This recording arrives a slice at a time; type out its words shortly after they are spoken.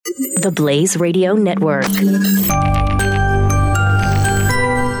The Blaze Radio Network.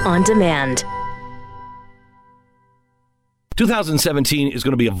 On demand. 2017 is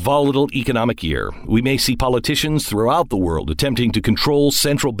going to be a volatile economic year. We may see politicians throughout the world attempting to control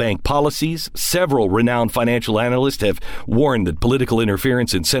central bank policies. Several renowned financial analysts have warned that political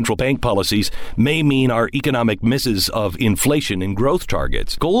interference in central bank policies may mean our economic misses of inflation and growth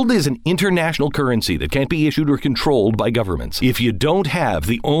targets. Gold is an international currency that can't be issued or controlled by governments. If you don't have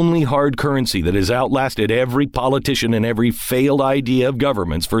the only hard currency that has outlasted every politician and every failed idea of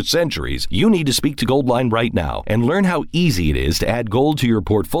governments for centuries, you need to speak to Goldline right now and learn how easy it is to add gold to your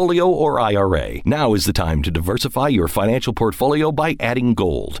portfolio or IRA. Now is the time to diversify your financial portfolio by adding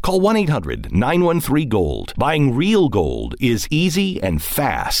gold. Call 1-800-913-GOLD. Buying real gold is easy and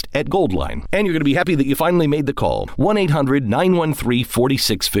fast at Goldline. And you're going to be happy that you finally made the call.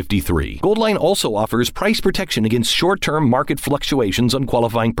 1-800-913-4653. Goldline also offers price protection against short-term market fluctuations on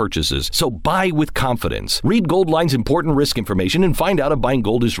qualifying purchases. So buy with confidence. Read Goldline's important risk information and find out if buying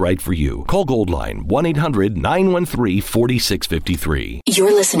gold is right for you. Call Goldline 1-800-913-4653.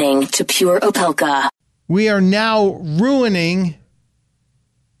 You're listening to Pure Opelka. We are now ruining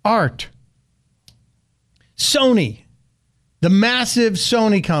art. Sony, the massive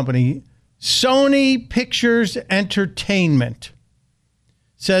Sony company, Sony Pictures Entertainment,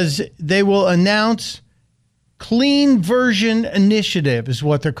 says they will announce Clean Version Initiative, is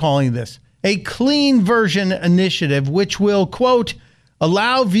what they're calling this. A Clean Version Initiative, which will, quote,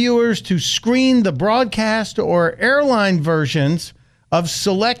 allow viewers to screen the broadcast or airline versions of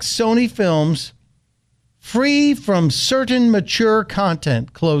select Sony films free from certain mature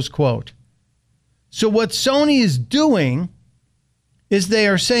content, close quote. So what Sony is doing is they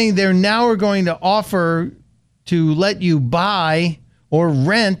are saying they're now going to offer to let you buy or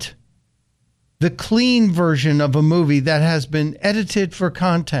rent the clean version of a movie that has been edited for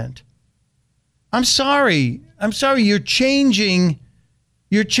content. I'm sorry. You're changing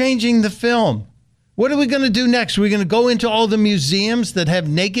the film. What are we going to do next? Are we going to go into all the museums that have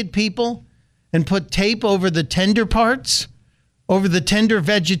naked people and put tape over the tender parts, over the tender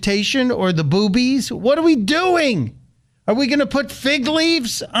vegetation or the boobies? What are we doing? Are we going to put fig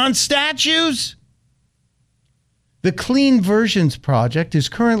leaves on statues? The Clean Versions Project is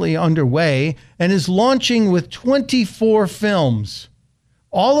currently underway and is launching with 24 films.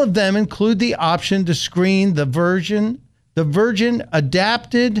 All of them include the option to screen the version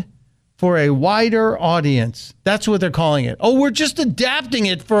adapted for a wider audience. That's what they're calling it. Oh, we're just adapting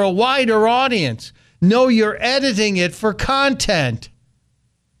it for a wider audience. No, you're editing it for content.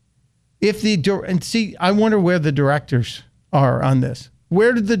 I wonder where the directors are on this.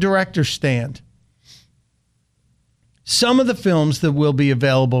 Where did the directors stand? Some of the films that will be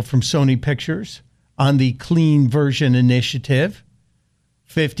available from Sony Pictures on the Clean Version Initiative: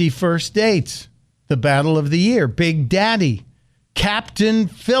 50 First Dates, The Battle of the Year, Big Daddy, Captain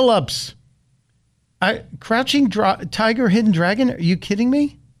Phillips, Crouching Tiger, Hidden Dragon. Are you kidding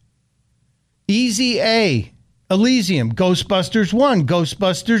me? Easy A, Elysium, Ghostbusters 1,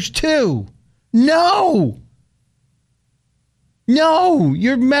 Ghostbusters 2. No,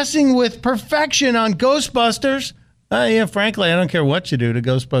 you're messing with perfection on Ghostbusters. Frankly, I don't care what you do to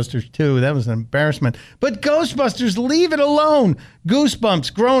Ghostbusters 2. That was an embarrassment. But Ghostbusters, leave it alone.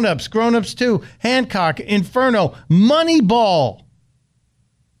 Goosebumps, Grown Ups 2, Hancock, Inferno, Moneyball,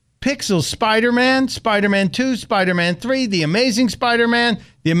 Pixels, Spider-Man, Spider-Man 2, Spider-Man 3, The Amazing Spider-Man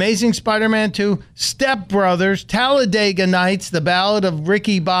 2, Step Brothers, Talladega Nights, The Ballad of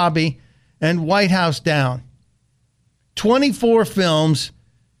Ricky Bobby, and White House Down. 24 films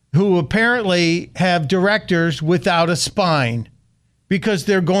who apparently have directors without a spine because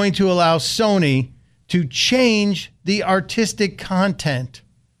they're going to allow Sony to change the artistic content.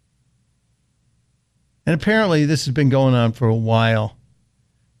 And apparently this has been going on for a while.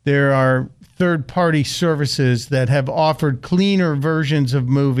 There are third-party services that have offered cleaner versions of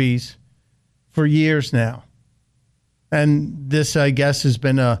movies for years now. And this, I guess, has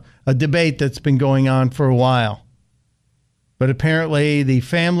been a debate that's been going on for a while. But apparently the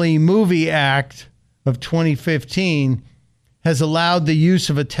Family Movie Act of 2015 has allowed the use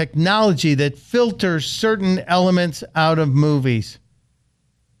of a technology that filters certain elements out of movies.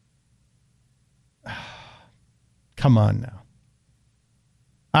 Come on now.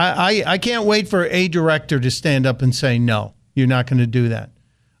 I can't wait for a director to stand up and say, no, you're not going to do that.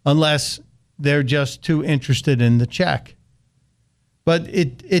 Unless they're just too interested in the check. But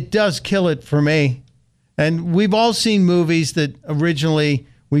it does kill it for me. And we've all seen movies that originally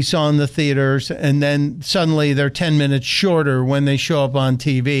we saw in the theaters, and then suddenly they're 10 minutes shorter when they show up on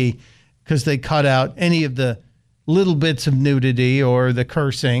TV because they cut out any of the little bits of nudity or the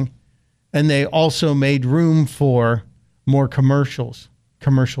cursing And they also made room for more commercial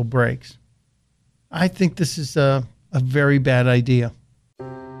breaks. I think this is a very bad idea.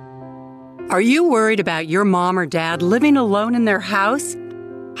 Are you worried about your mom or dad living alone in their house?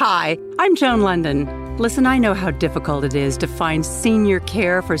 Hi, I'm Joan London. Listen, I know how difficult it is to find senior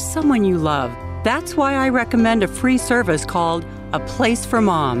care for someone you love. That's why I recommend a free service called A Place for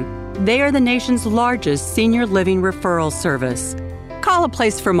Mom. They are the nation's largest senior living referral service. Call A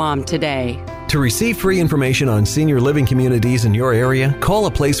Place for Mom today. To receive free information on senior living communities in your area, call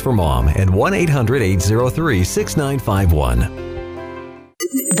A Place for Mom at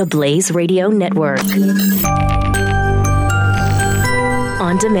 1-800-803-6951. The Blaze Radio Network.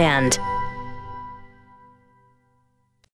 On demand.